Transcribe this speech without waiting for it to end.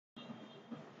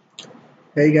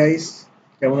Hey guys,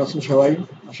 কেমন আছেন সবাই?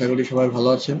 আশা করি সবাই ভালো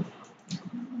আছেন।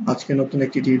 আজকে নতুন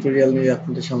একটি টিউটোরিয়াল নিয়ে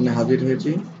আপনাদের সামনে হাজির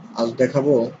হয়েছি। আজ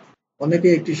দেখাবো, অনেকে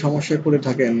একটি সমস্যায় পড়ে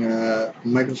থাকেন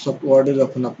মাইক্রোসফট ওয়ার্ডে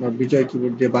যখন আপনার বিজয়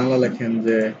কিবোর্ড দিয়ে বাংলা লেখেন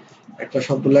যে একটা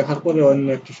শব্দ লেখার পরে অন্য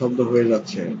একটা শব্দ হয়ে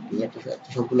যাচ্ছে। একটা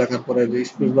শব্দ লেখার পরে যে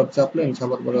স্পেস বার চাপলেন,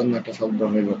 চাপার পরে অন্য একটা শব্দ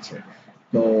হয়ে যাচ্ছে।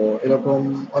 তো এরকম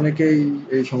অনেকেই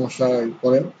এই সমস্যায়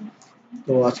পড়েন।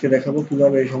 তো আজকে দেখাবো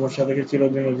কিভাবে এই সমস্যা থেকে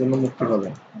চিরদিনের জন্য মুক্তি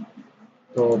পাবেন।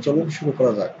 তো চলুন শুরু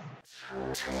করা যাক।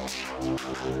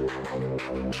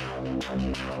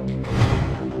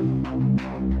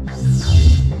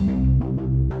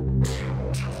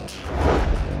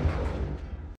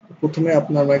 প্রথমে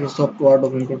আপনার মাইক্রোসফট ওয়ার্ড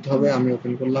ওপেন করতে হবে। আমি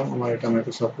ওপেন করলাম, আমার এটা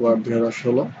মাইক্রোসফট ওয়ার্ড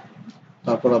 2016।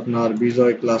 তারপর আপনার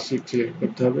বিজয় ক্লাসিক সিলেক্ট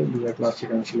করতে হবে। বিজয় ক্লাসিক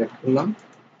আমি সিলেক্ট করলাম,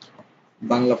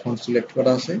 বাংলা ফন্ট সিলেক্ট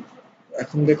করা আছে।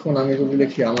 এখন দেখুন, আমি যদি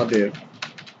লিখি আমাদের,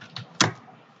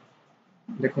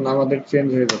 দেখুন আমাদের চেঞ্জ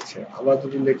হয়ে যাচ্ছে। আবার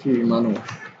যদি লিখি মানুষ,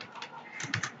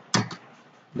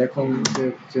 দেখুন যে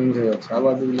চেঞ্জ হয়ে যাচ্ছে।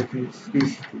 আবার যদি লিখি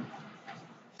সৃষ্টি,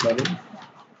 সরি,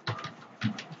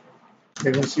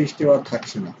 দেখুন সৃষ্টি আর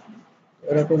থাকছে না।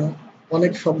 এরকম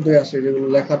অনেক শব্দই আছে যেগুলো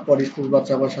লেখার পর স্পেস বার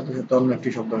চাপার সাথে সাথে অন্য একটি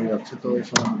শব্দ হয়ে যাচ্ছে। তো এই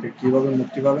সমস্যা থেকে কিভাবে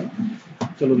মুক্তি পাবেন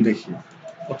চলুন দেখি।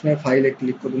 প্রথমে ফাইলে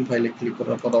ক্লিক করবেন, ফাইলে ক্লিক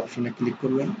করার পর অপশনে ক্লিক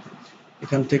করবেন।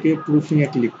 এখান থেকে প্রুফিং এ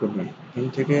ক্লিক করবেন। এখান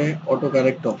থেকে অটো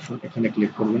কারেক্ট অপশন, এখানে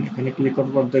ক্লিক করবেন। এখানে ক্লিক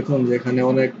করার পর দেখুন যে এখানে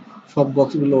অনেক সব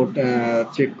বক্সগুলো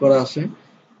চেক করা আছে,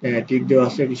 টিক দেওয়া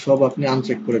আছে, এগুলো সব আপনি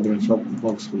আনচেক করে দেবেন সব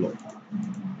বক্সগুলো।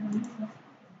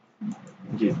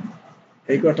 জি,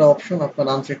 এই কটা অপশন আপনার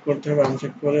আনচেক করতে হবে।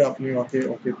 আনচেক করে আপনি ওকে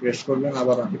ওকে প্রেস করবেন,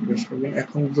 আবার ওকে প্রেস করবেন।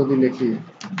 এখন যদি লিখি,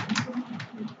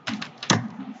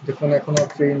 দেখুন এখনো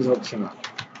চেঞ্জ হচ্ছে না।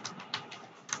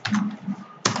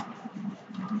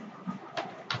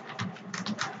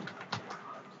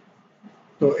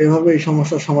 তো এভাবে এই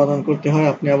সমস্যার সমাধান করতে হয়।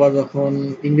 আপনি আবার যখন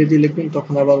ইংরেজি লিখবেন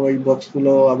তখন আবার ওই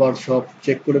বক্সগুলো আবার সব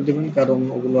চেক করে দেবেন, কারণ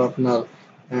ওগুলো আপনার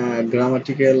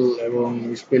গ্রামাটিক্যাল এবং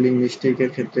স্পেলিং মিস্টেকের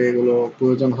ক্ষেত্রে এগুলো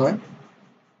প্রয়োজন হয়।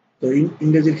 তো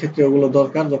ইংরেজির ক্ষেত্রে ওগুলো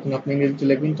দরকার। যখন আপনি ইংরেজিতে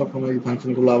লিখবেন তখন ওই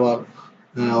ফাংশনগুলো আবার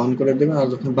অন করে দেবেন, আর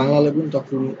যখন বাংলা লিখবেন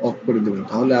তখন অফ করে দেবেন,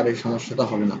 তাহলে আর এই সমস্যাটা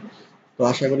হবে না। তো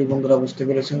আশা করি বন্ধুরা বুঝতে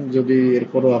পেরেছেন। যদি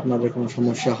এরপরও আপনাদের কোনো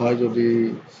সমস্যা হয়, যদি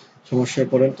সমস্যায়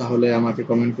পড়েন, তাহলে আমাকে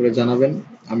কমেন্ট করে জানাবেন।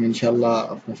 আমি ইনশাল্লাহ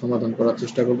আপনার সমাধান করার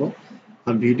চেষ্টা করব।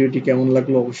 আর ভিডিওটি কেমন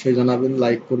লাগলো অবশ্যই জানাবেন,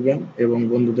 লাইক করবেন এবং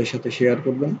বন্ধুদের সাথে শেয়ার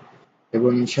করবেন।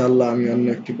 এবং ইনশাল্লাহ আমি অন্য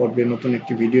একটি পর্বে নতুন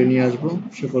একটি ভিডিও নিয়ে আসবো।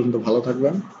 সে পর্যন্ত ভালো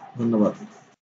থাকবেন। ধন্যবাদ।